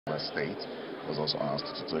State was also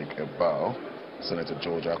asked to take a bow. Senator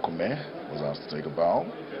George Akume was asked to take a bow.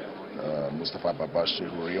 Mustafa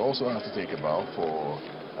Babashihuri also asked to take a bow for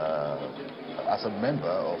as a member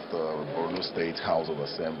of the Borno State House of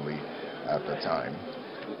Assembly at the time.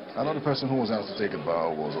 Another person who was asked to take a bow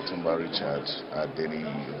was Otumba Richard Adeni,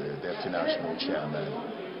 the Deputy National Chairman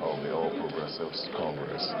of the All Progressives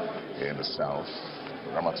Congress in the South.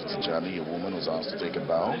 Ramatu Tijani, a woman, was asked to take a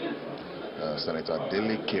bow. Senator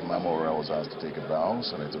Adeleke Mamora was asked to take a bow.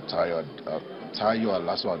 Senator Tayo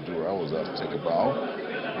Alaso Adura was asked to take a bow.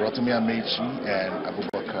 Rotimi Amechi and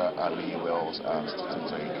Abubakar Ali were also asked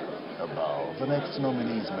to take a bow. The next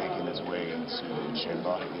nominee is making his way into the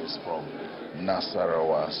chamber. He is from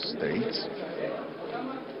Nasarawa State.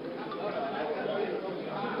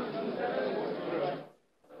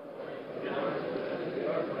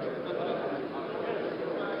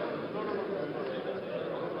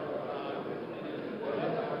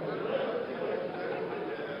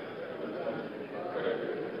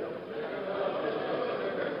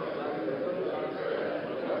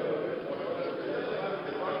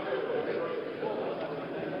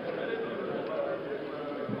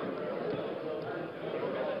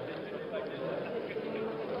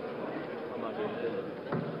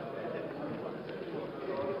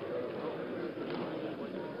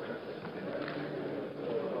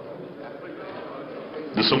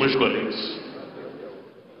 Distinguished colleagues,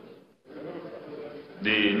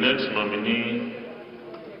 the next nominee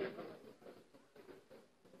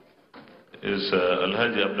is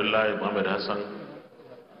Alhaji Abdullahi Mohammed Hassan,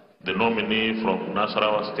 the nominee from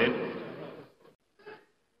Nasarawa State.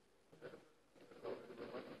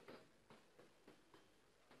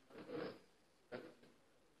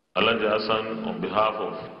 Alhaji Hassan, on behalf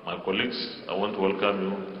of my colleagues, I want to welcome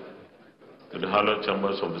you to the hallowed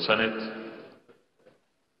chambers of the Senate.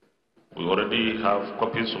 We already have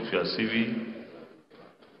copies of your CV,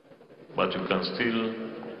 but you can still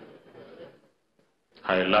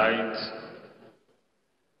highlight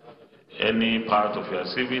any part of your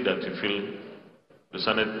CV that you feel the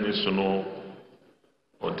Senate needs to know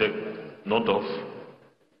or take note of,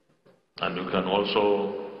 and you can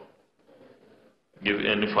also give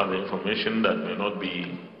any further information that may not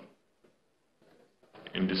be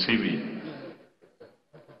in the CV.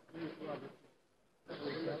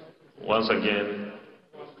 Once again,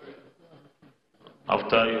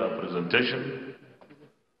 after your presentation,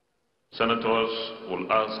 senators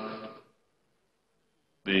will ask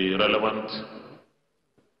the relevant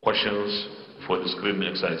questions for the screening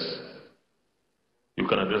exercise. You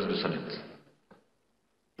can address the Senate.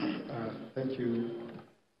 Thank you,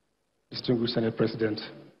 distinguished Senate President,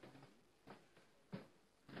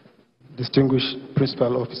 distinguished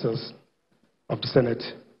principal officers of the Senate,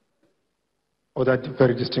 other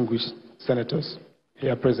very distinguished senators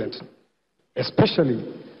here present,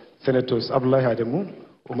 especially Senators Abdullahi Ademu,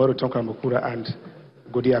 Umaru Tonka and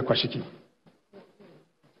Godia Kwashiki.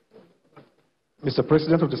 Mr.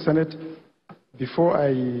 President of the Senate, before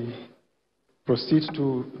I proceed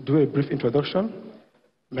to do a brief introduction,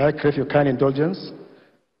 may I crave your kind indulgence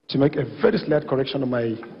to make a very slight correction on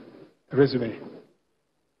my resume.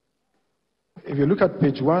 If you look at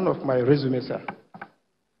page 1 of my resume, sir,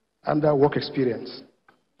 under work experience,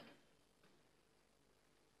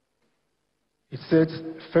 it says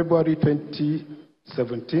February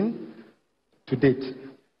 2017 to date.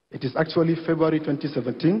 It is actually February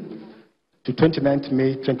 2017 to 29th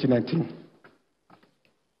May 2019.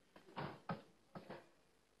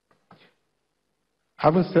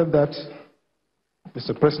 Having said that,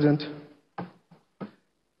 Mr. President,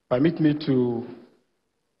 permit me to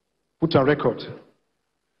put on record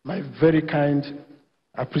my very kind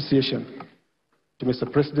appreciation to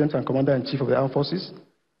Mr. President and Commander-in-Chief of the Armed Forces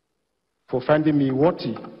for finding me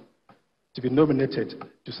worthy to be nominated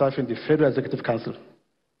to serve in the Federal Executive Council.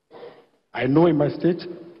 I know in my state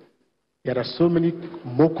there are so many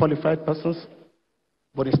more qualified persons,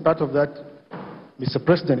 but in spite of that, Mr.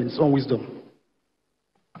 President, in his own wisdom,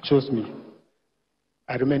 chose me.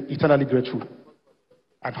 I remain eternally grateful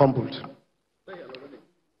and humbled.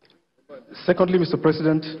 Secondly, Mr.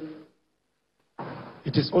 President,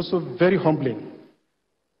 it is also very humbling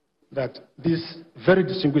that this very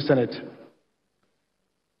distinguished Senate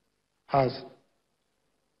has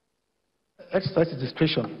exercised its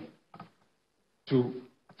discretion to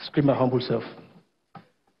screen my humble self.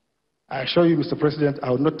 I assure you, Mr. President, I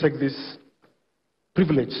will not take this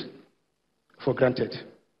privilege for granted.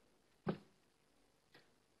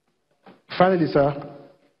 Finally, sir,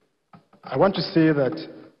 I want to say that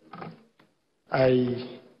I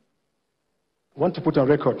want to put on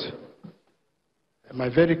record my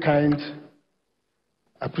very kind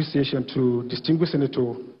appreciation to distinguished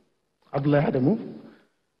Senator Abdullahi Adamu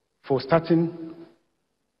for starting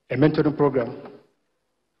a mentoring program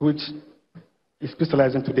which is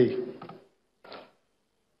crystallizing today.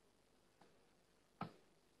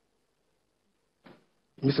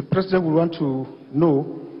 Mr. President, we want to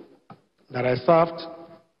know that I served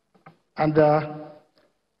under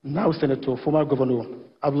now Senator, former Governor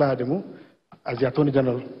Abdullahi Adamu as the Attorney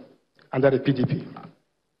General under the PDP.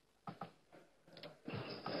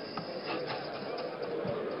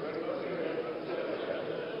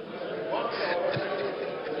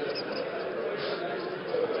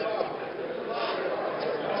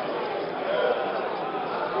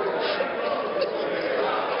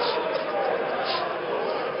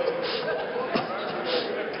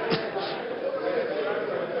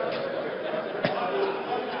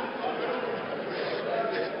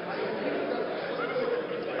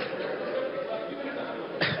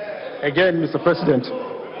 Again, Mr. President,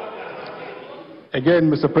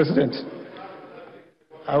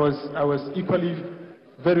 I was equally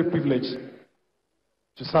very privileged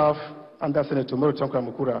to serve under Senator Morotonka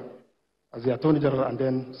Mukura as the Attorney General and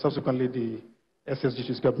then subsequently the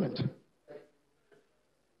SSG's government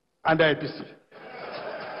under APC.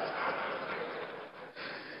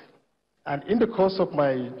 And in the course of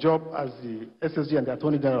my job as the SSG and the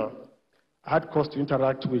Attorney General, I had cause to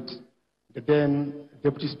interact with the then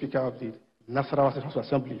Deputy Speaker of the Nasarawa State House of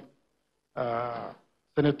Assembly,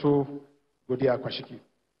 Senator Godia Kwashiki.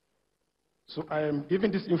 So I am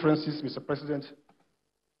giving these inferences, Mr. President,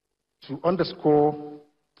 to underscore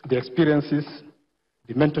the experiences,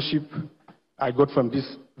 the mentorship I got from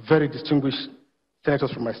these very distinguished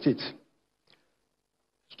senators from my state.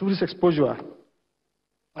 Through this exposure,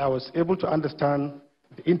 I was able to understand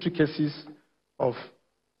the intricacies of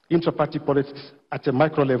intra-party politics at a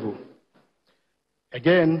micro level.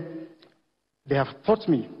 Again, they have taught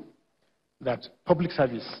me that public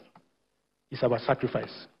service is about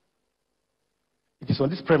sacrifice. It is on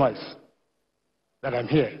this premise that I'm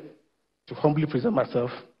here to humbly present myself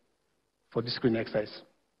for this screening exercise.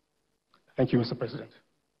 Thank you, Mr. President.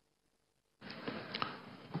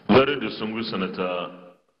 Very distinguished Senator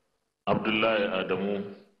Abdullahi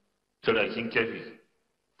Adamu Chirakin Kefi,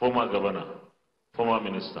 former governor, former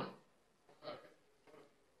minister.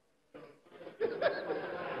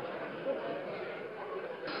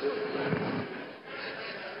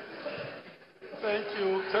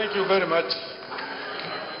 Thank you very much,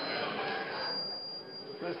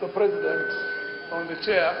 Mr. President, on the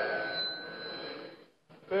chair,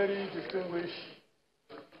 very distinguished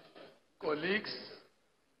colleagues.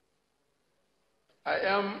 I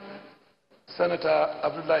am Senator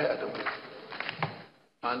Abdullahi Adamu,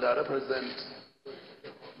 and I represent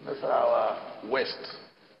Nasarawa West.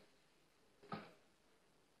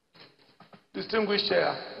 Distinguished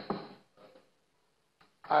chair,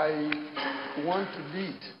 I want to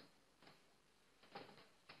lead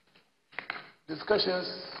discussions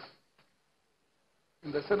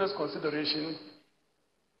in the Senate's consideration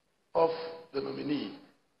of the nominee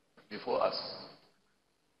before us.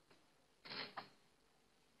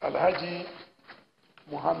 Alhaji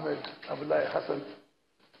Muhammad Abdullahi Hassan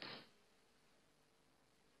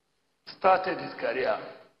started his career,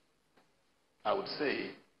 I would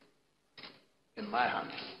say, in my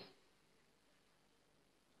hands.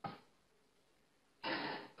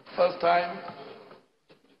 The first time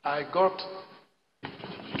I got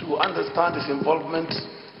to understand his involvement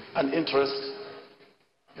and interest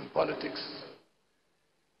in politics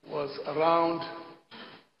was around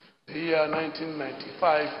the year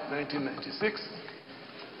 1995-1996,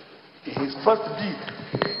 in his first bid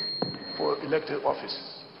for elected office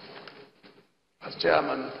as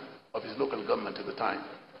chairman of his local government at the time.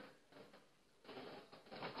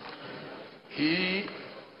 He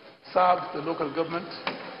served the local government,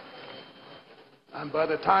 and by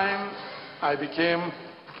the time I became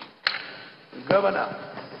governor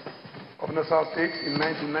of Nassau State in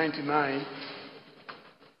 1999,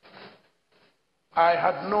 I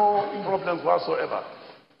had no problems whatsoever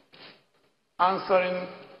answering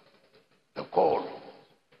the call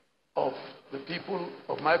of the people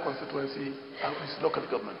of my constituency and his local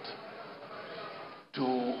government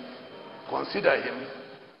to consider him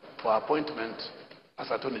for appointment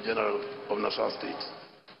as Attorney General of Nassau State.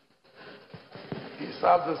 He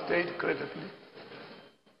served the state credibly,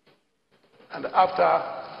 and after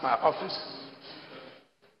my office,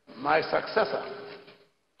 my successor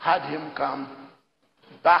had him come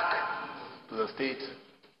back to the state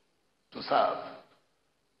to serve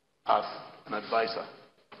as an advisor.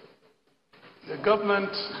 The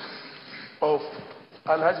government of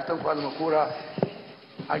Alhaji Tanko Al-Makura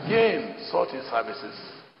again sought his services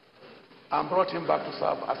and brought him back to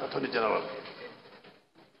serve as Attorney General.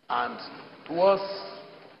 And towards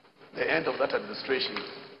the end of that administration,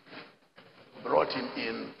 brought him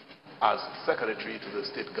in as Secretary to the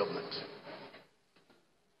state government.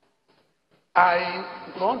 I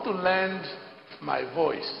want to lend my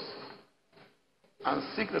voice and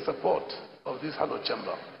seek the support of this hallowed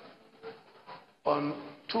chamber on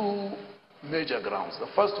two major grounds. The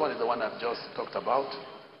first one is the one I've just talked about.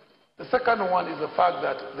 The second one is the fact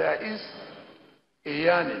that there is a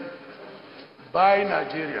yearning by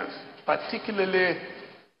Nigerians, particularly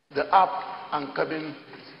the up and coming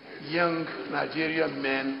young Nigerian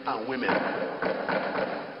men and women,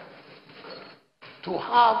 to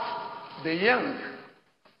have the young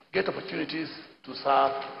get opportunities to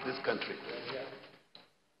serve this country.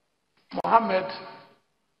 Mohammed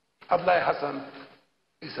Abdullahi Hassan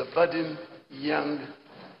is a budding young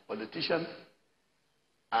politician,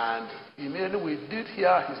 and immediately we did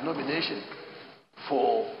hear his nomination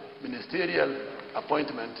for ministerial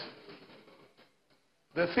appointment.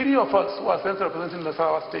 The three of us who are central representing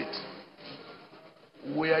Nasarawa State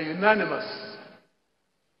were unanimous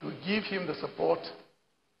to give him the support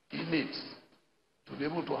he needs to be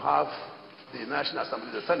able to have the National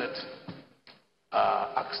Assembly, the Senate,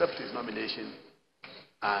 accept his nomination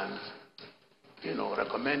and,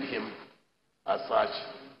 recommend him as such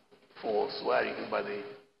for swearing in by His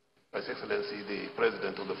Excellency, the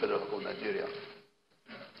President of the Federal Republic of Nigeria.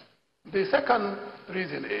 The second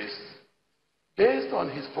reason is, based on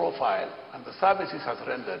his profile and the services he has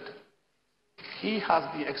rendered, he has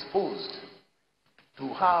been exposed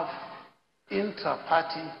to have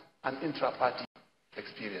intra-party and intra-party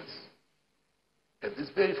experience at this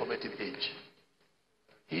very formative age.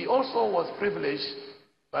 He also was privileged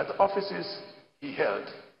by the offices he held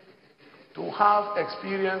to have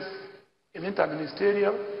experience in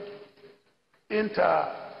interministerial,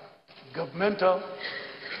 intergovernmental,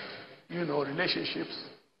 relationships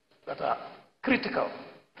that are critical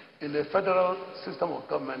in the federal system of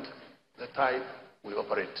government, the type we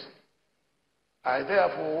operate. I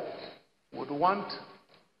therefore would want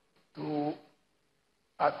to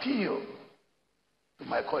appeal to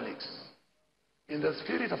my colleagues in the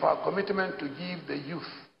spirit of our commitment to give the youth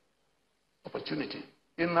opportunity.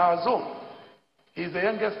 In our zone, he is the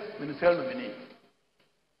youngest ministerial nominee,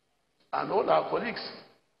 and all our colleagues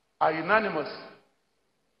are unanimous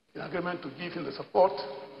in agreement to give him the support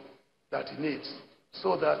that he needs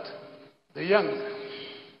so that the young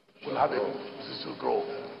will have a opportunity to grow.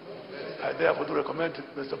 I therefore do recommend to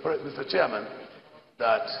Mr. Chairman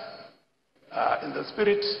that in the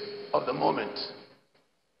spirit of the moment,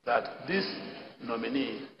 that this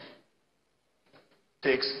nominee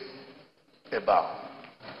takes a bow.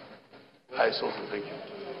 I so thank you.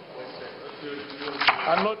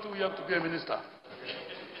 I'm not too young to be a minister.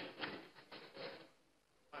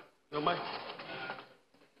 No, Mike.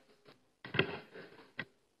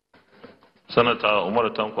 Senator Umar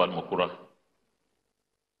Tanko Al-Makura.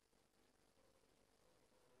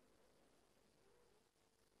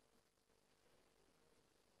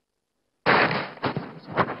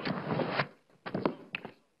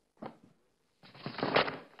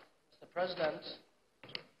 Mr. President,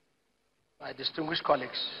 my distinguished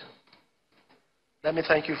colleagues, let me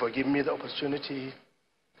thank you for giving me the opportunity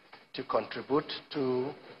to contribute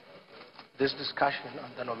to this discussion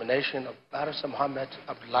on the nomination of Barrister Mohammed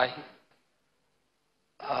Abdullahi.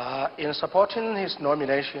 In supporting his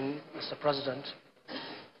nomination, Mr. President,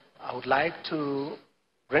 I would like to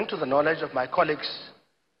bring to the knowledge of my colleagues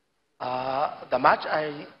the much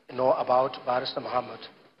I know about Barrister Mohammed,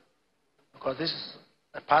 because this is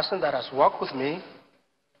a person that has worked with me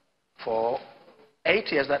for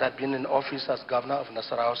 8 years that I've been in office as governor of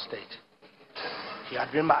Nasarawa State. He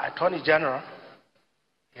had been my Attorney General.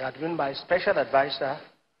 He had been my special advisor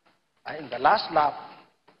in the last lap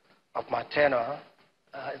of my tenure,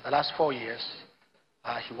 in the last 4 years.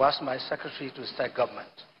 He was my secretary to state government.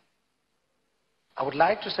 I would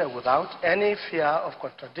like to say without any fear of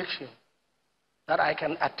contradiction that I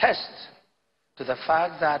can attest to the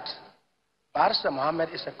fact that Barrister Mohammed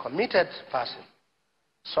is a committed person,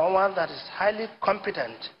 someone that is highly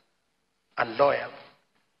competent and loyal.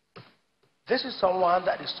 This is someone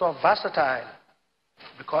that is so versatile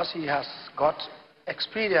because he has got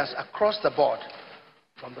experience across the board,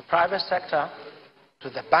 from the private sector to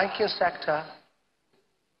the banking sector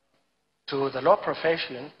to the law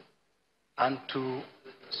profession and to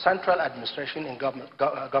central administration in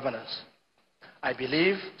governance. I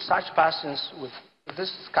believe such persons with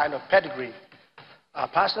this kind of pedigree are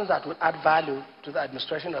persons that will add value to the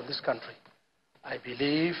administration of this country. I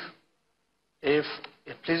believe if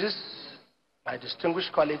it pleases my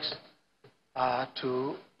distinguished colleagues,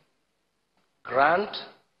 to grant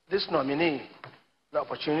this nominee the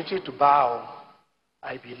opportunity to bow,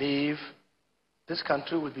 I believe this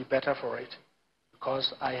country will be better for it,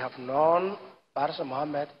 because I have known Barrister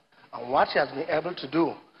Mohammed and what he has been able to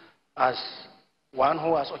do as one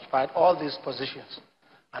who has occupied all these positions.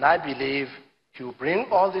 And I believe he will bring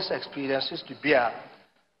all these experiences to bear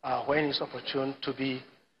when it's opportune to be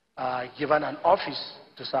given an office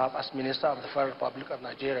to serve as Minister of the Federal Republic of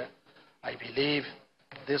Nigeria. I believe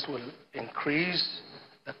this will increase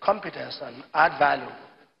the competence and add value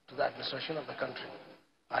to the administration of the country.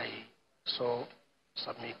 I so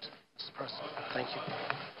submit, Mr. President. Thank you.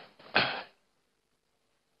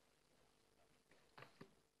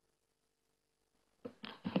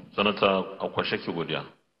 Senator Akwasheki Wodia.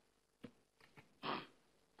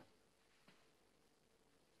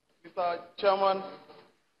 Mr. Chairman,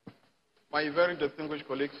 my very distinguished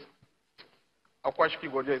colleagues,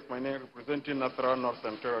 Akwasheki Wodia is my name, representing Nasarawa North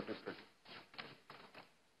Central District.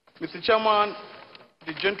 Mr. Chairman,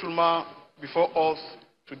 the gentleman before us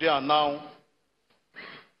today and now,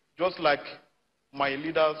 just like my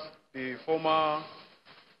leaders, the former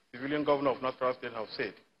civilian governor of Nasarawa State have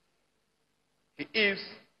said, he is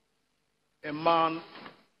a man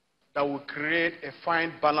that will create a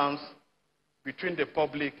fine balance between the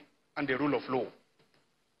public and the rule of law.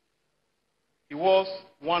 He was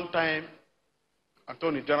one time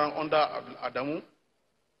Attorney General under Adamu,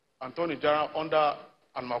 Attorney General under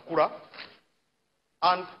Almakura,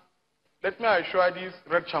 and let me assure this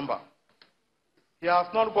red chamber, he has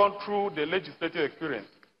not gone through the legislative experience,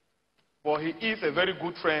 but he is a very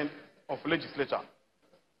good friend of legislature.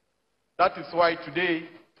 That is why today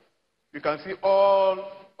you can see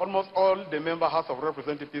almost all the member House of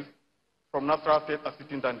Representatives from Nasarawa State are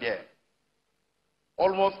sitting down there.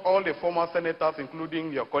 Almost all the former senators,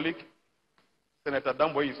 including your colleague, Senator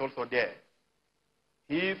Damboy, is also there.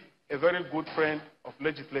 He is a very good friend of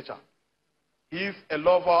legislature. He is a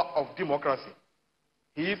lover of democracy.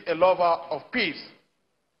 He is a lover of peace.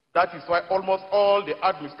 That is why almost all the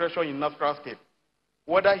administration in Nasarawa State,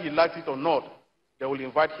 whether he likes it or not, they will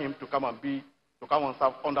invite him to come and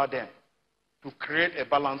serve under them, to create a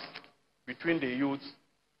balance between the youths,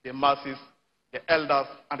 the masses, the elders,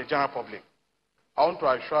 and the general public. I want to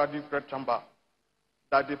assure this great chamber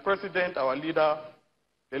that the president, our leader,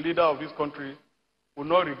 the leader of this country, will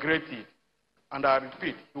not regret it. And I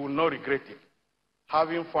repeat, he will not regret it.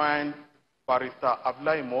 Having found Barrister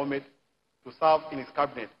Abdullahi Mohammed to serve in his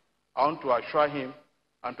cabinet, I want to assure him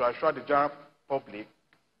and to assure the general public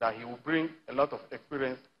that he will bring a lot of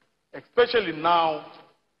experience, especially now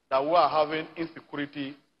that we are having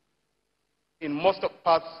insecurity in most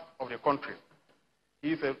parts of the country.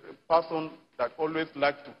 He is a person that always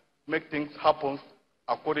likes to make things happen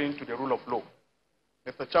according to the rule of law.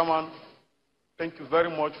 Mr. Chairman, thank you very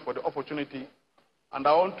much for the opportunity, and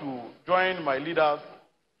I want to join my leaders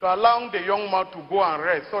to allow the young man to go and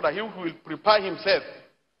rest so that he will prepare himself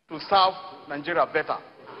to serve Nigeria better,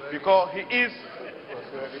 because he is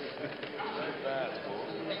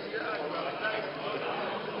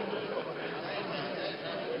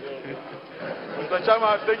Mr.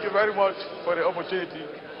 Chairman, thank you very much for the opportunity,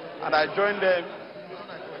 and I join them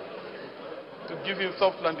to give him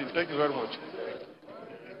soft landing. Thank you very much.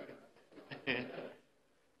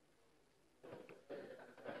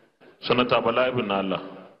 Senator Abdullahi.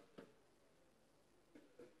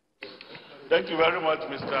 Thank you very much,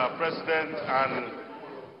 Mr. President, and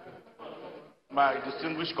my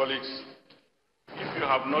distinguished colleagues. If you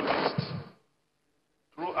have noticed,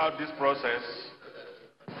 throughout this process,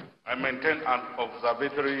 I maintain an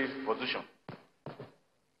observatory position.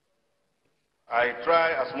 I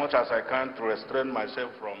try as much as I can to restrain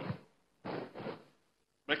myself from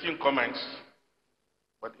making comments,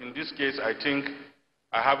 but in this case, I think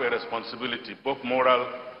I have a responsibility, both moral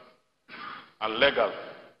and legal,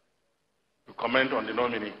 to comment on the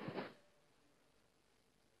nominee.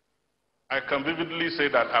 I can vividly say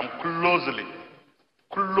that I'm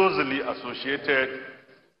closely associated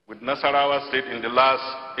with Nasarawa State in the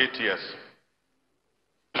last 8 years.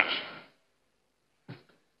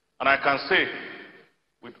 And I can say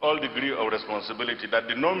with all degree of responsibility that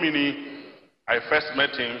the nominee, I first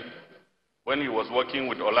met him when he was working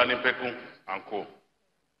with Olani Peku and Co.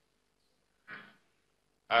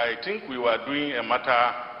 I think we were doing a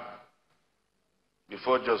matter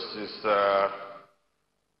before Justice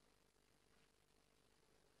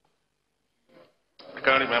I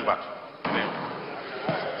can't remember his name.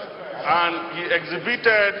 And he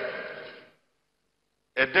exhibited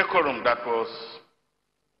a decorum that was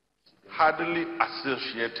hardly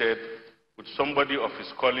associated with somebody of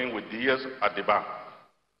his calling with the years at the bar.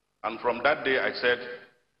 And from that day, I said,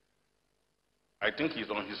 I think he's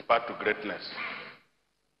on his path to greatness.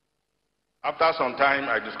 After some time,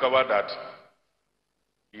 I discovered that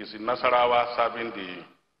he's in Nasarawa serving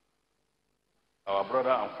our brother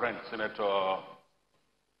and friend, Senator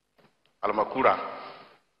Almakura.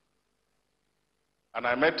 And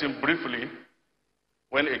I met him briefly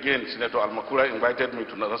when again Senator Almakura invited me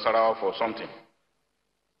to Nasarawa for something.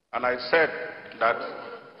 And I said that,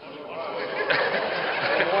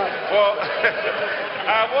 well,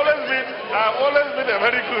 I've always been a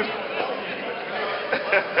very good.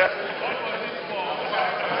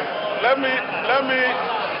 let me,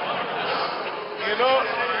 you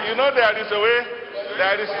know, there is a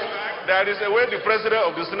way the president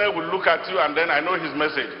of the Senate will look at you, and then I know his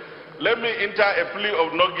message. Let me enter a plea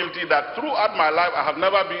of not guilty that throughout my life I have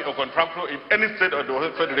never been a contractor in any state of the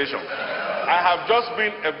federation. I have just been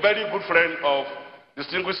a very good friend of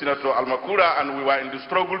distinguished Senator Almakura, and we were in the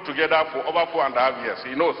struggle together for over 4.5 years.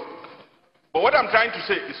 He knows. But what I'm trying to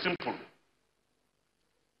say is simple.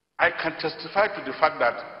 I can testify to the fact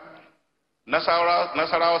that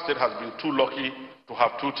Nasarawa State has been too lucky to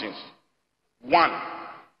have two things. One,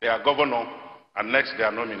 they are governor, and next, they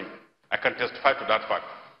are nominee. I can testify to that fact.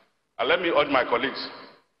 And let me urge my colleagues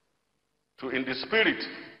to, in the spirit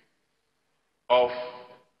of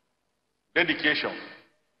dedication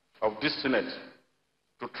of this Senate,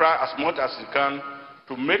 to try as much as you can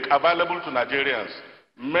to make available to Nigerians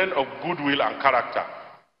men of goodwill and character.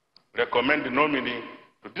 Recommend the nominee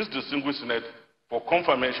to this distinguished Senate for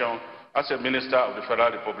confirmation as a Minister of the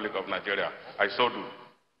Federal Republic of Nigeria. I so do.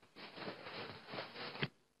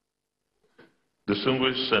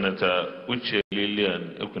 Distinguished Senator Uche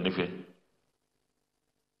Lilian Ekunife.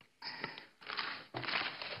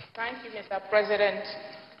 Thank you, Mr. President.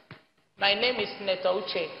 My name is Senator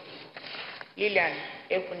Uche Lilian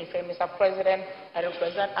Ekunife. Mr. President, I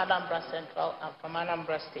represent Anambra Central and from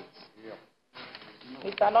Anambra State.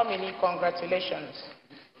 Mr. Nominee, congratulations.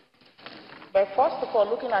 But first of all,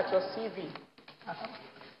 looking at your CV,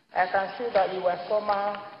 I can see that you were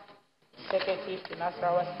former Secretary to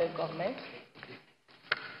Nasarawa State Government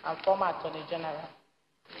and former Attorney General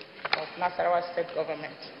of Nasarawa State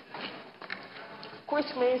Government, which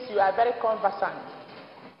means you are very conversant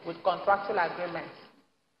with contractual agreements.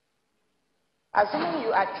 Assuming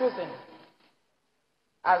you are chosen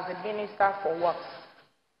as the Minister for Works,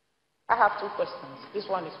 I have two questions. This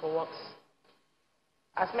one is for Works.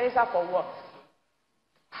 As Minister for Works,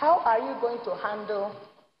 how are you going to handle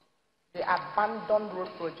the abandoned road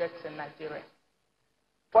projects in Nigeria?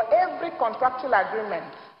 For every contractual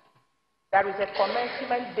agreement, there is a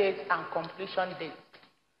commencement date and completion date.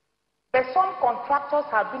 But some contractors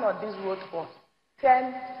have been on this road for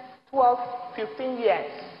 10, 12, 15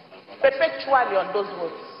 years, perpetually on those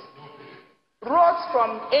roads. Roads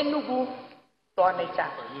from Enugu to Onitsha,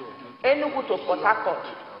 Enugu to Port Harcourt,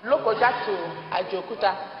 Lokoja to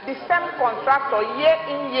Ajokuta, the same contractor year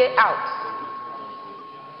in, year out.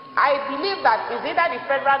 I believe that is either the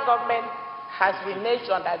federal government has reneged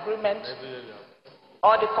on the agreement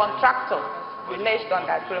or the contractor reneged on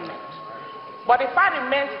the agreement. But the fact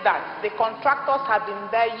remains that the contractors have been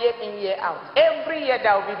there year in, year out. Every year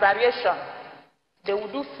there will be variation. They will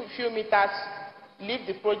do few meters, leave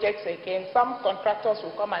the projects again. Some contractors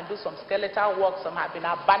will come and do some skeletal work. Some have been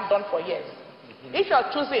abandoned for years. If you're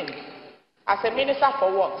choosing as a Minister for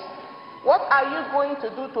Works, what are you going to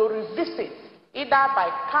do to revisit, either by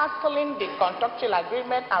cancelling the contractual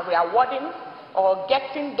agreement and re-awarding or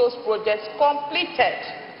getting those projects completed?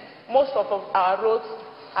 Most of our roads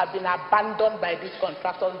have been abandoned by these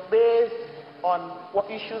contractors based on what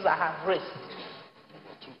issues I have raised.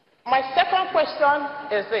 My second question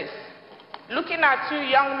is this. Looking at you,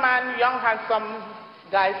 young man, young handsome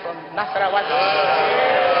guy from Nasarawa.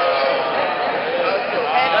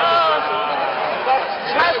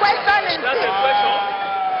 My question is this.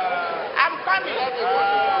 I'm coming.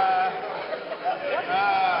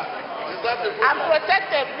 I'm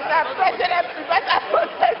protected. Mr. President, you better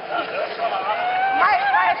protect me.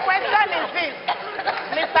 My question is this.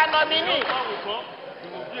 Mr. Nominee.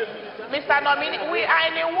 Mr. Nominee, we are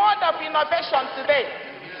in a world of innovation today.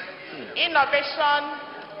 Innovation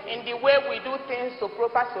in the way we do things to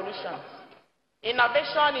proper solutions.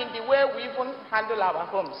 Innovation in the way we even handle our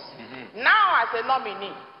homes. Now, as a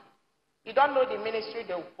nominee, you don't know the ministry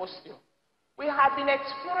they will post you. We have been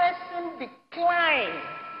experiencing decline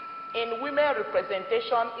in women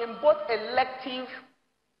representation in both elective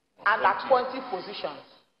and appointed positions.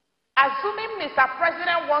 Assuming Mr.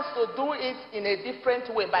 President wants to do it in a different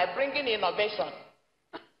way by bringing innovation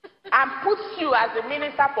and puts you as the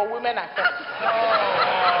Minister for Women Affairs.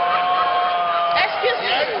 Excuse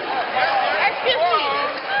me. Excuse me.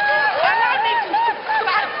 Allow me to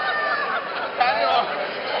clap.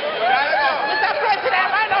 Mr. President,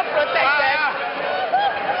 am I not protected?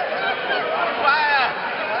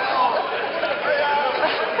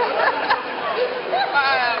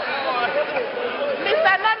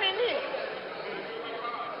 Mr. Nominee,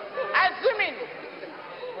 assuming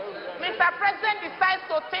Mr. President decides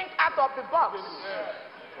to think out of the box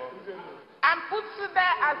and puts you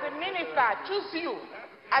there as a minister, choose you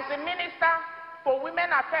as a minister for women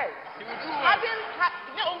affairs. Having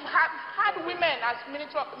had women as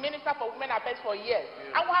minister for women affairs for years,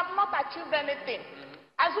 and we have not achieved anything.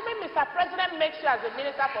 Assuming Mr. President makes you as a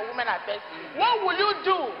minister for women affairs, what will you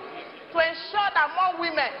do to ensure that more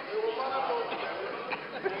women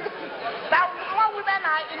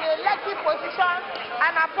are in elected positions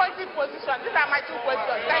and appointed positions? These are my two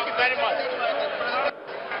questions. Thank you very much.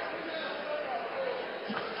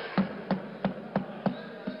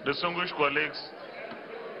 Distinguished colleagues,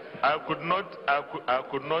 I could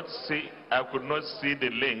not see the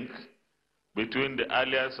link between the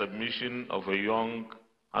earlier submission of a young,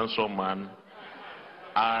 handsome man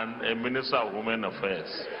and a minister of women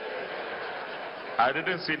affairs. I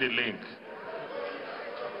didn't see the link.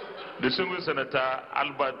 Distinguished Senator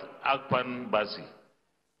Albert Akpan Basi.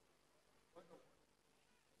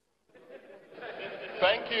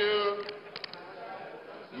 Thank you,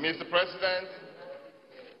 Mr. President.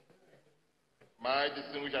 My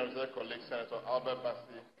distinguished and respected colleague, Senator Albert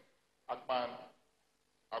Basi Akpan,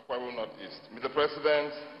 Akwa Ibom Northeast. Mr.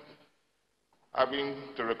 President, having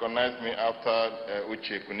to recognize me after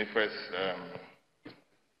Uche Kunife's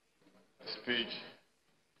speech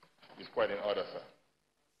is quite in order, sir.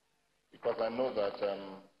 Because I know that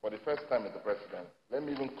for the first time, Mr. President, let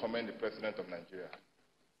me even commend the President of Nigeria.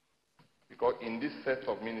 Because in this set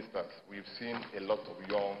of ministers, we've seen a lot of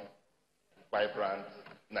young, vibrant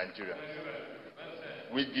Nigerians,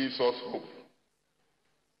 which gives us hope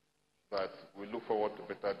that we look forward to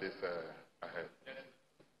better days ahead.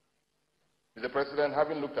 Mr. President,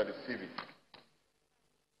 having looked at the CV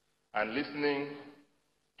and listening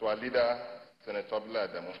to our leader, Senator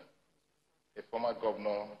Abdullahi, a former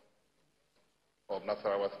governor of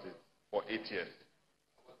Nasarawa State for 8 years,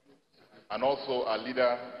 and also our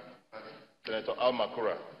leader, Senator Al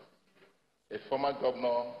Makura, a former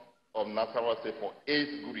governor of Nasarawa State for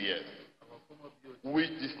 8 good years, which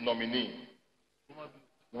this nominee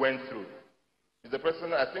went through. Mr.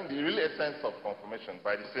 President, I think the real essence of confirmation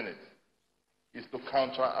by the Senate is to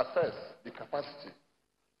counter-assess the capacity,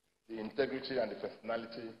 the integrity, and the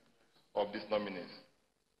personality of these nominees.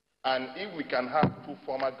 And if we can have 2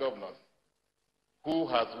 former governors who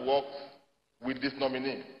has worked with this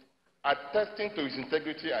nominee, attesting to his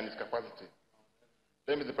integrity and his capacity,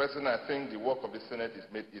 then, Mr. President, I think the work of the Senate is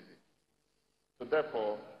made easy. So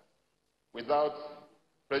therefore, without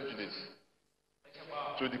prejudice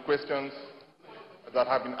to the questions that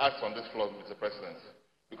have been asked on this floor, Mr. President,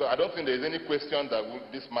 because I don't think there is any question that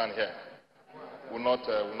this man here will not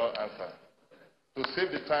answer. To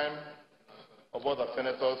save the time of other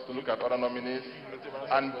senators to look at other nominees,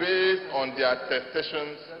 and based on their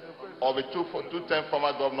attestations of the two term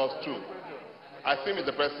former governors too, I think,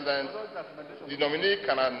 Mr. President, the nominee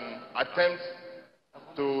can attempt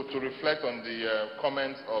to reflect on the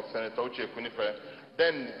comments of Senator Uche Kunife.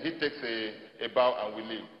 Then he takes a bow and we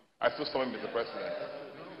leave. I still summon Mr. President.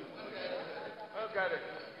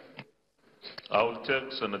 I will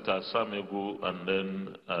take Senator Samegu and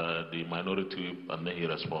then the minority, and then he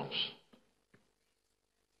responds.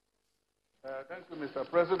 Thank you, Mr.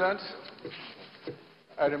 President.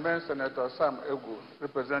 I remain Senator Sam Egu,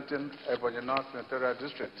 representing Ebonyi North Ministerial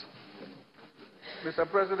District. Mr.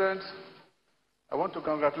 President, I want to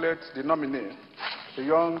congratulate the nominee, the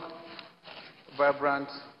young, vibrant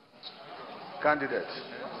candidate.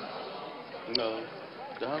 No.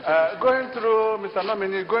 Going through, Mr.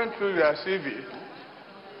 Nominee, going through your CV,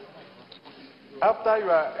 after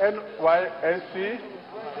your NYSC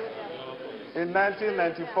in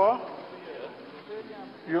 1994,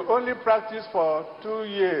 you only practiced for 2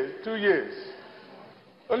 years.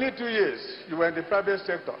 Only 2 years you were in the private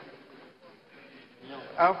sector.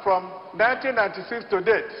 And from 1996 to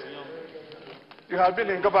date, you have been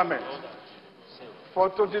in government. For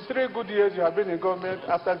 23 good years, you have been in government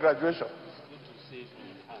after graduation.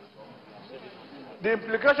 The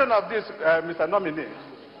implication of this, Mr. Nominee,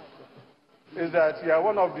 is that you are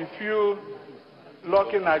one of the few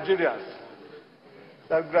lucky Nigerians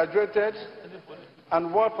that graduated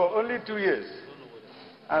and worked for only 2 years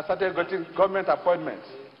and started getting government appointments.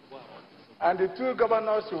 And the 2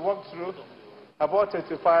 governors you worked through have all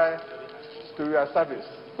testified to your service,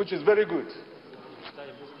 which is very good.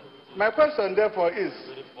 My question, therefore, is,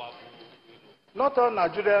 not all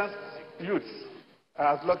Nigerian youths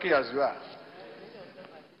are as lucky as you are.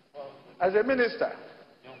 As a minister,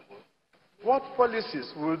 what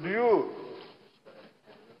policies would you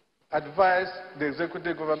advise the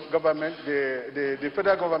executive government, the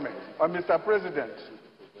federal government, or Mr. President,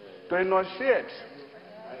 to initiate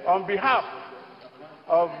on behalf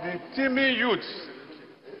of the teeming youths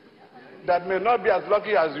that may not be as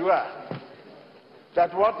lucky as you are,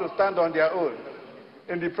 that want to stand on their own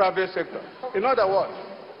in the private sector? In other words,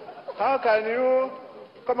 how can you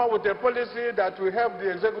come up with a policy that will help the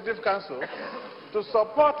Executive Council to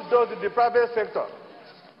support those in the private sector,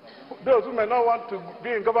 those who may not want to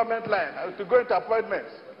be in government line, to go into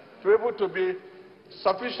appointments, to be able to be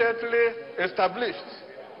sufficiently established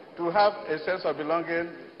to have a sense of belonging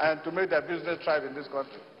and to make their business thrive in this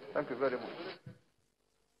country? Thank you very much.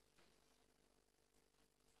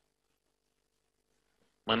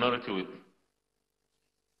 Minority Whip.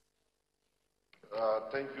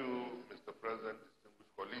 Thank you, Mr. President,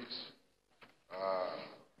 distinguished colleagues.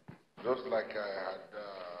 Just like I had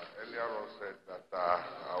earlier on said that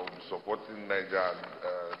I will be supporting Niger and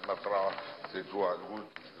Nasarawa State, who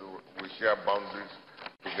we share boundaries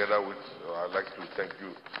together with. I'd like to thank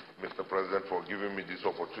you, Mr. President, for giving me this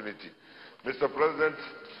opportunity. Mr. President,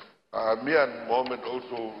 me and Mohammed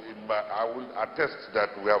also, I will attest that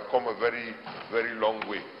we have come a very, very long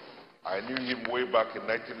way. I knew him way back in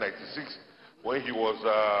 1996 when he was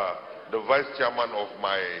the vice chairman of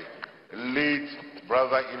my late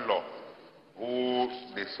brother-in-law, who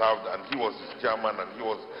they served, and he was his chairman, and he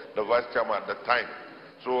was the vice chairman at the time.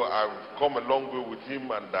 So I've come a long way with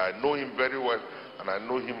him, and I know him very well, and I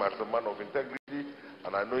know him as a man of integrity,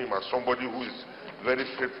 and I know him as somebody who is very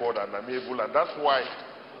straightforward and amiable, and that's why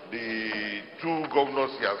the two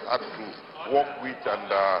governors he has had to work with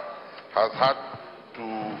and has had to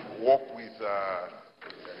work with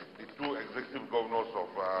the two executive governors of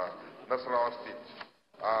Nasarawa State.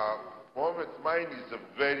 Mohammed, mine is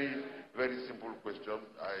a very, very simple question.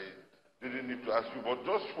 I didn't need to ask you, but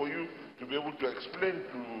just for you to be able to explain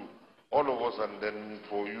to all of us, and then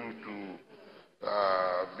for you to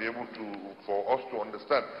be able to, for us to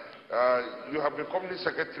understand. You have been company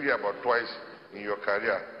secretary about twice in your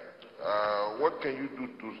career. What can you do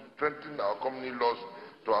to strengthen our company laws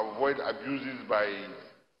to avoid abuses by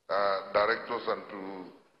directors and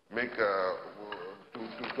to make,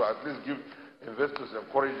 to at least give investors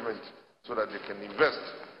encouragement so that they can invest?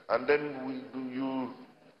 And then you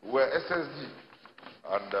were SSG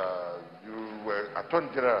and you were Attorney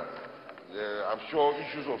General. I'm sure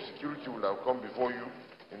issues of security will have come before you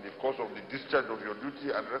in the course of the discharge of your duty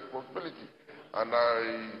and responsibility. And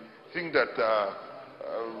I think that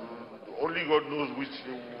only God knows which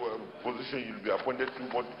position you'll be appointed to,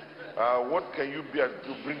 but what can you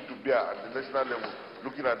to bring to bear at the national level,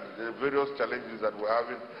 looking at the various challenges that we're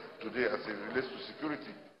having today as it relates to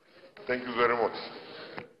security? Thank you very much.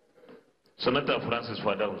 Senator Francis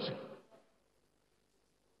Fadausi.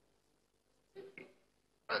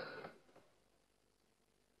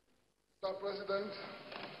 Mr. President,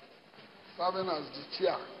 serving as the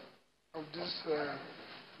chair of this,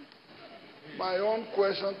 my own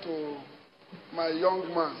question to my young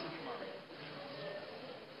man.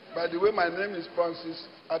 By the way, my name is Francis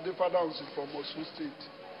Adefadausi from Osun State.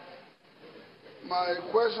 My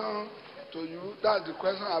question to you, that's the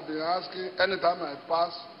question I've been asking anytime I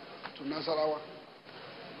pass to Nasarawa.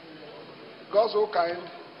 God so kind,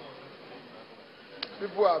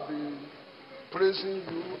 people have been praising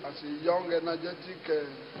you as a young, energetic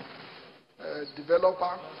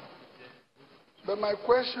developer. But my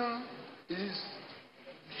question is,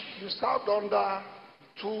 you served under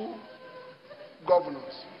two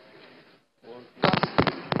governors.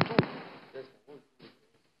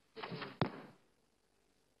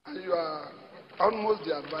 And you are almost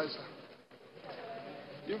the advisor.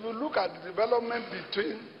 If you look at the development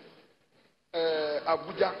between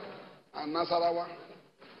Abuja and Nasarawa,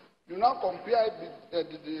 you now compare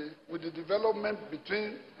it with the development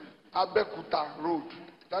between Abekuta Road,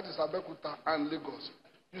 that is Abekuta, and Lagos.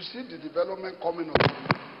 You see the development coming up.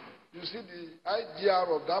 You see the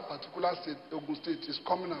IGR of that particular state, Ogun State, is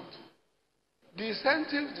coming out. The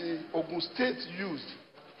incentive the Ogun State used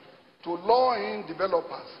to lure in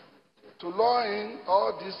developers, to lure in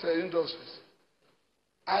all these industries,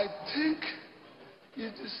 I think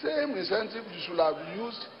it's the same incentive you should have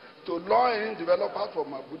used to lure in developers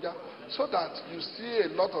from Abuja, so that you see a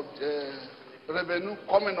lot of revenue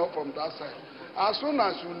coming up from that side. As soon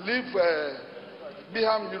as you leave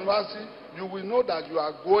Biham University, you will know that you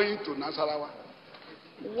are going to Nasarawa.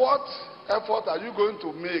 What effort are you going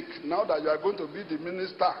to make now that you are going to be the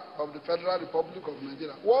Minister of the Federal Republic of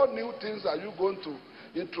Nigeria? What new things are you going to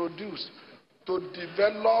introduce to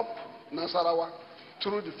develop Nasarawa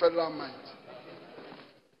through the federal mind?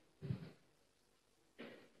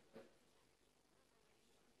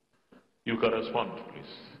 You can respond, please.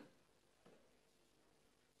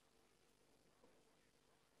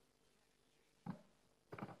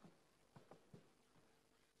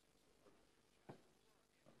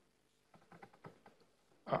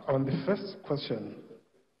 On the first question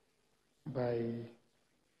by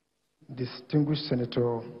distinguished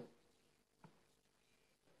Senator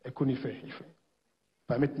Ekunife, if you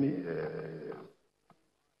permit me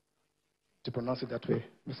to pronounce it that way,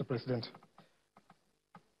 Mr. President.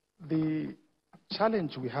 The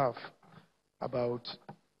challenge we have about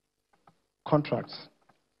contracts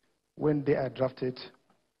when they are drafted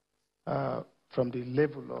from the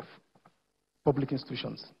level of public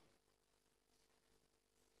institutions,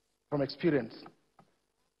 from experience,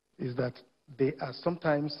 is that they are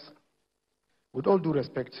sometimes, with all due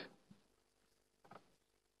respect,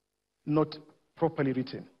 not properly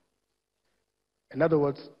written. In other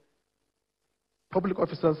words, public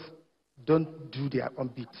officers don't do their own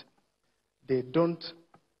bit. They don't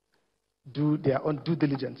do their own due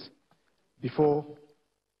diligence before,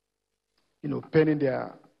 penning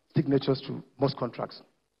their signatures to most contracts.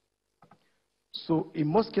 So in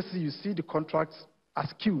most cases, you see the contracts are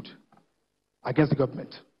skewed against the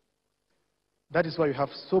government. That is why you have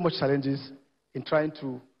so much challenges in trying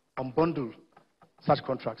to unbundle such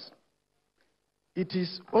contracts. It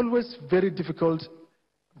is always very difficult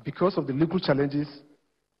because of the legal challenges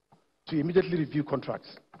to immediately review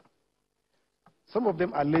contracts. Some of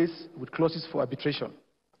them are laced with clauses for arbitration.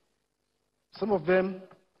 Some of them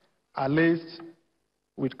are laced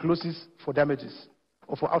with clauses for damages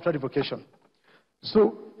or for outright revocation.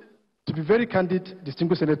 So, to be very candid,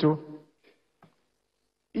 distinguished Senator,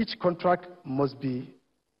 each contract must be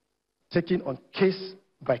taken on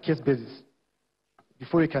case-by-case basis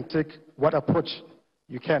before you can take what approach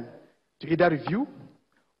you can to either review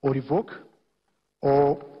or revoke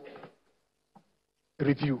or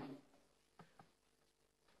review.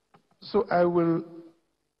 So I will,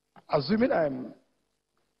 assuming I'm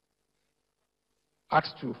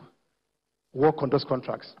asked to work on those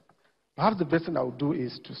contracts, perhaps the best thing I would do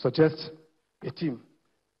is to suggest a team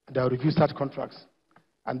that will review such contracts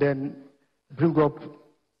and then bring up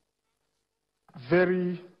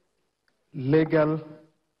very legal,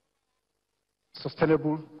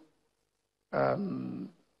 sustainable,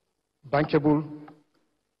 bankable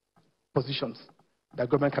positions that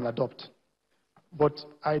government can adopt. But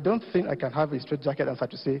I don't think I can have a straitjacket answer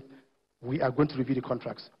to say we are going to review the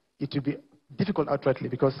contracts. It will be difficult outrightly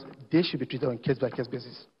because they should be treated on case-by-case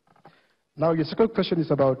basis. Now, your second question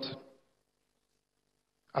is about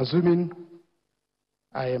assuming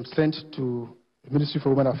I am sent to the Ministry for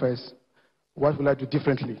Women Affairs, what will I do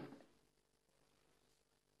differently?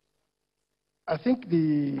 I think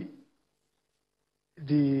the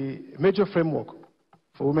major framework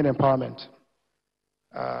for women empowerment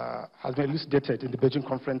has been elucidated in the Beijing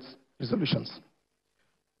Conference resolutions.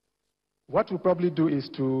 What we'll probably do is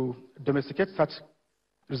to domesticate such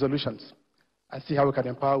resolutions and see how we can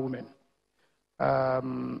empower women.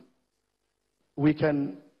 We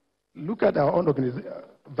can look at our own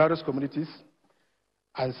various communities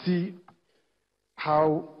and see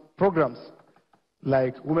how programs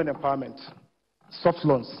like women empowerment, soft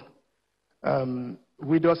loans,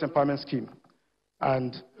 widows empowerment scheme,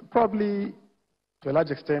 and probably to a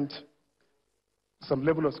large extent some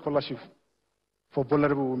level of scholarship for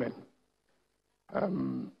vulnerable women.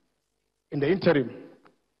 In the interim,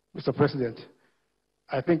 Mr. President,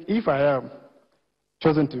 I think if I am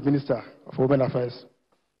chosen to be Minister of Women Affairs,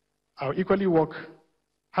 I'll equally work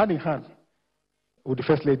hand in hand with the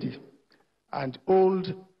First Lady and all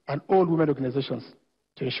women organizations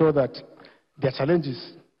to ensure that their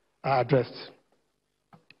challenges are addressed.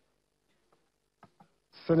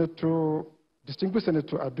 Distinguished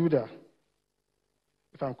Senator Aduda,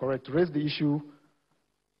 if I'm correct, raised the issue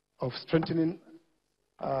of strengthening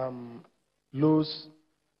laws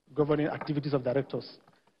governing activities of directors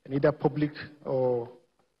in either public or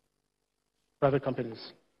private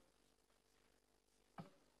companies.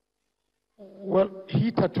 Well,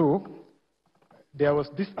 hitherto, there was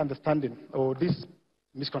this understanding or this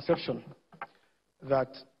misconception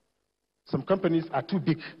that some companies are too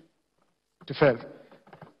big to fail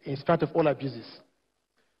in spite of all abuses.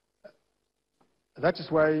 That is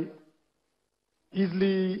why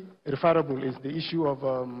easily referable is the issue of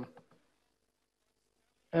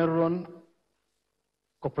Enron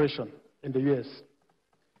Corporation in the US.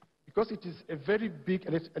 Because it is a very big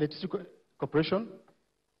electricity corporation,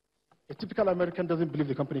 a typical American doesn't believe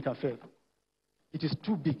the company can fail. It is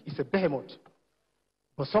too big. It's a behemoth.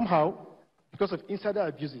 But somehow, because of insider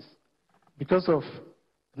abuses, because of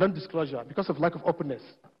non-disclosure, because of lack of openness,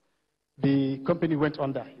 the company went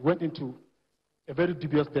under. It went into a very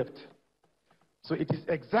dubious debt. So it is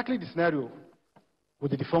exactly the scenario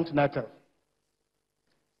with the defunct NITEL.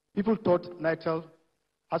 People thought NITEL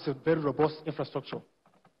has a very robust infrastructure.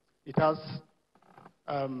 It has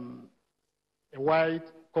a wide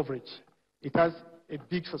coverage. It has a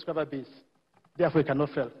big subscriber base. Therefore, it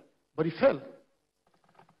cannot fail. But it fell.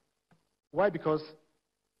 Why? Because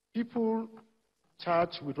people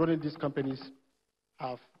charged with running these companies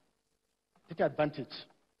have taken advantage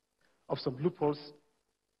of some loopholes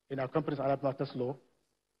in our companies and other matters law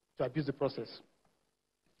to abuse the process.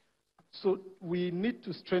 So we need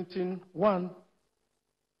to strengthen, one,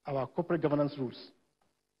 our corporate governance rules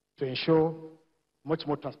to ensure much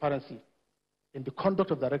more transparency in the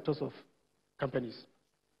conduct of directors of companies.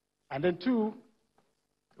 And then two,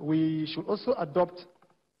 we should also adopt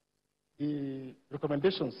the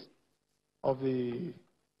recommendations of the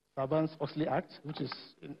Sarbanes-Oxley Act, which is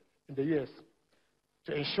in the US,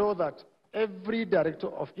 to ensure that every director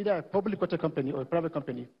of either a public quoted company or a private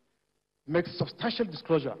company makes substantial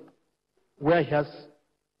disclosure where he has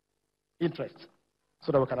interest,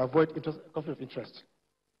 so that we can avoid conflict of interest.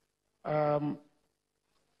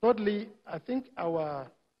 Thirdly, I think our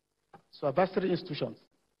supervisory institutions,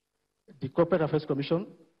 the Corporate Affairs Commission,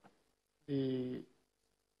 the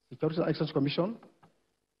Securities and Exchange Commission,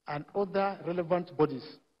 and other relevant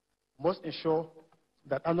bodies must ensure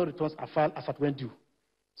that annual returns are filed as at when due,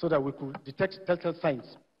 so that we could detect telltale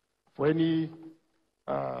signs for any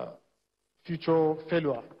future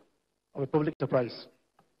failure of a public enterprise.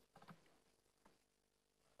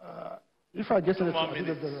 If I guess 2 more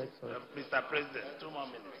minutes, Mr. President, 2 more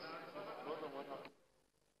minutes.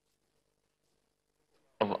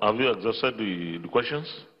 Have you exhausted the questions?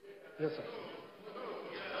 Yes, sir.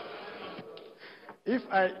 If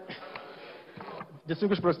I,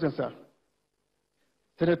 distinguished President, sir,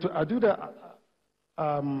 Senator Aduda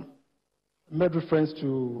made reference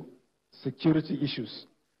to security issues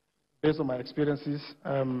based on my experiences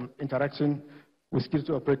interacting with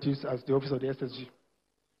security operatives as the officer of the SSG.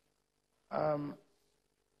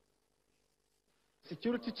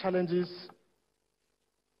 Security challenges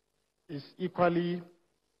is equally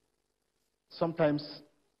sometimes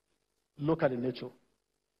local in nature.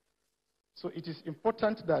 So it is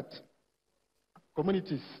important that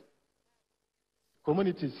communities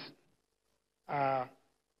are,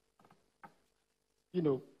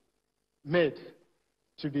 made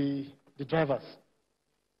to be the drivers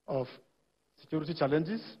of security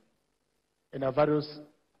challenges in our various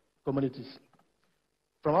communities.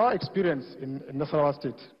 From our experience in Nasarawa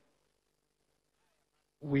State,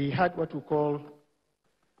 we had what we call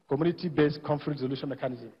community-based conflict resolution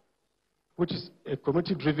mechanism, which is a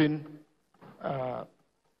community-driven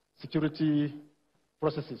security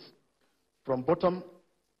processes from bottom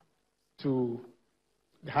to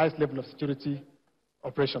the highest level of security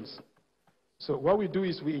operations. So what we do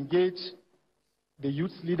is we engage the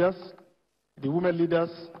youth leaders, the women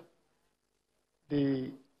leaders,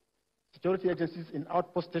 the security agencies in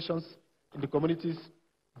outpost stations in the communities,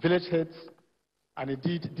 village heads, and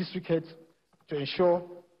indeed district heads to ensure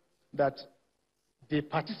that they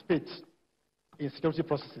participate in security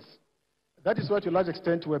processes. That is why, to a large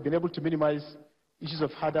extent, we have been able to minimize issues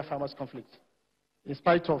of harder farmers' conflict, in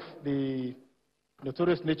spite of the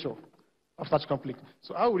notorious nature of such conflict.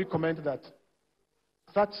 So I would recommend that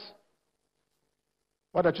such,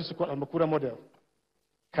 what I choose to call a Makura model,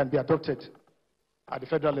 can be adopted at the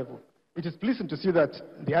federal level. It is pleasing to see that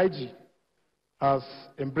the IG has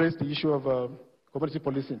embraced the issue of community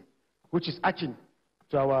policing, which is akin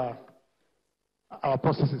to our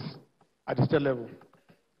processes at the state level.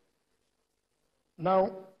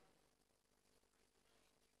 Now,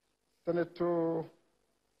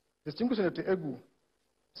 distinguished Senator Egu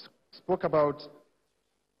spoke about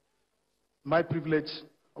my privilege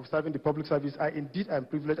of serving the public service. I indeed am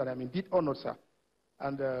privileged, and I'm indeed honored, sir.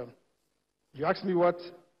 And you asked me what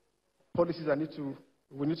policies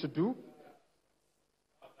we need to do.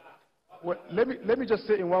 Well, let me just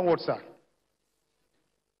say in one word, sir.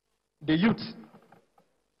 The youth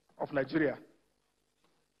of Nigeria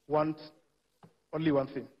want only one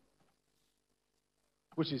thing,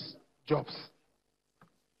 which is jobs.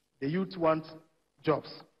 The youth want jobs.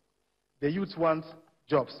 The youth want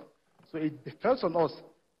jobs. So it falls on us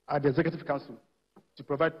at the Executive Council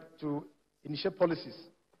to initiate policies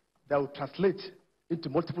that will translate into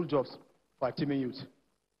multiple jobs for our teeming youth.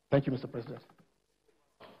 Thank you, Mr. President.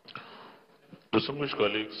 Distinguished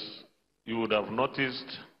colleagues, you would have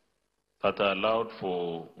noticed that I allowed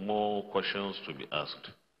for more questions to be asked.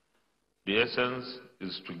 The essence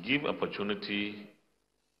is to give opportunity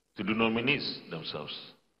to the nominees themselves.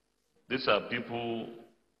 These are people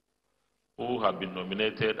who have been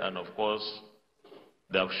nominated, and of course,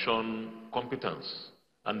 they have shown competence.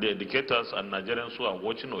 And the educators and Nigerians who are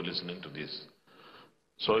watching or listening to this.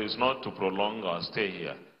 So it's not to prolong our stay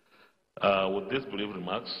here. With these brief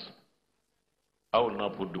remarks, I will now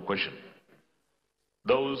put the question.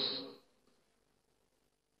 Those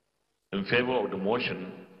in favor of the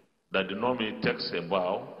motion that the nominee takes a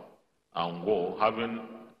bow and go, having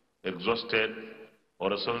exhausted or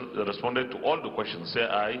responded to all the questions, say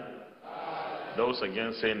aye. Aye. Those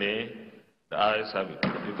against say nay. The ayes have it.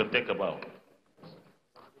 You can take a bow.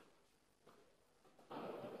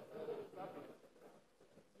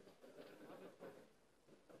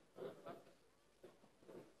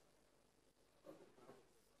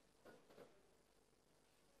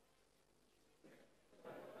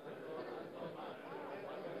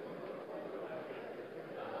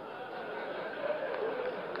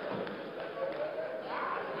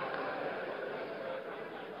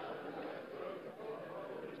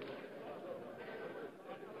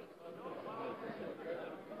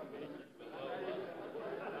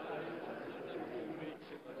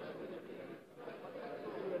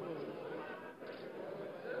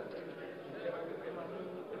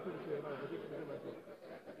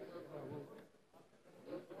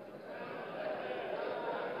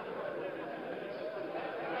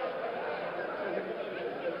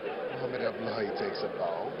 Abdullahi takes a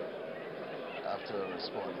bow after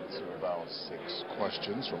responding to about 6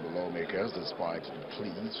 questions from the lawmakers, despite the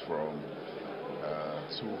pleas from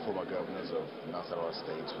 2 former governors of Nasarawa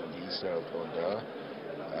State whom he served under,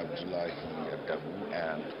 Abdullahi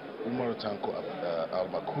and Umar Tanko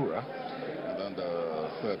al-Bakura, and then the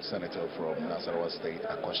 3rd senator from Nasarawa State,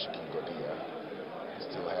 Akoshiki Godia. He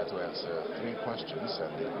still had to answer 3 questions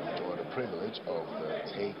and they enjoy the privilege of the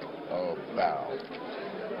take of bow.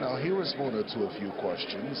 Now, he responded to a few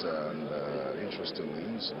questions, and interestingly,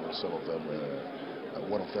 some of them,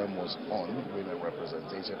 one of them was on women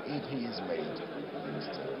representation if he is made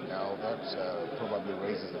minister. Now, that probably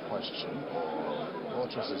raises the question, or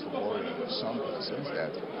addresses the worry of some persons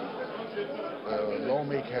that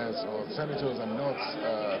lawmakers or senators are not,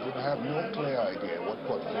 have no clear idea what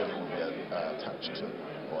portfolio will be attached to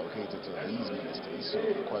or allocated to these ministries, so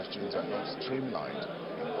the questions are not streamlined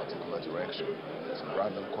in a particular direction. Some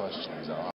random questions are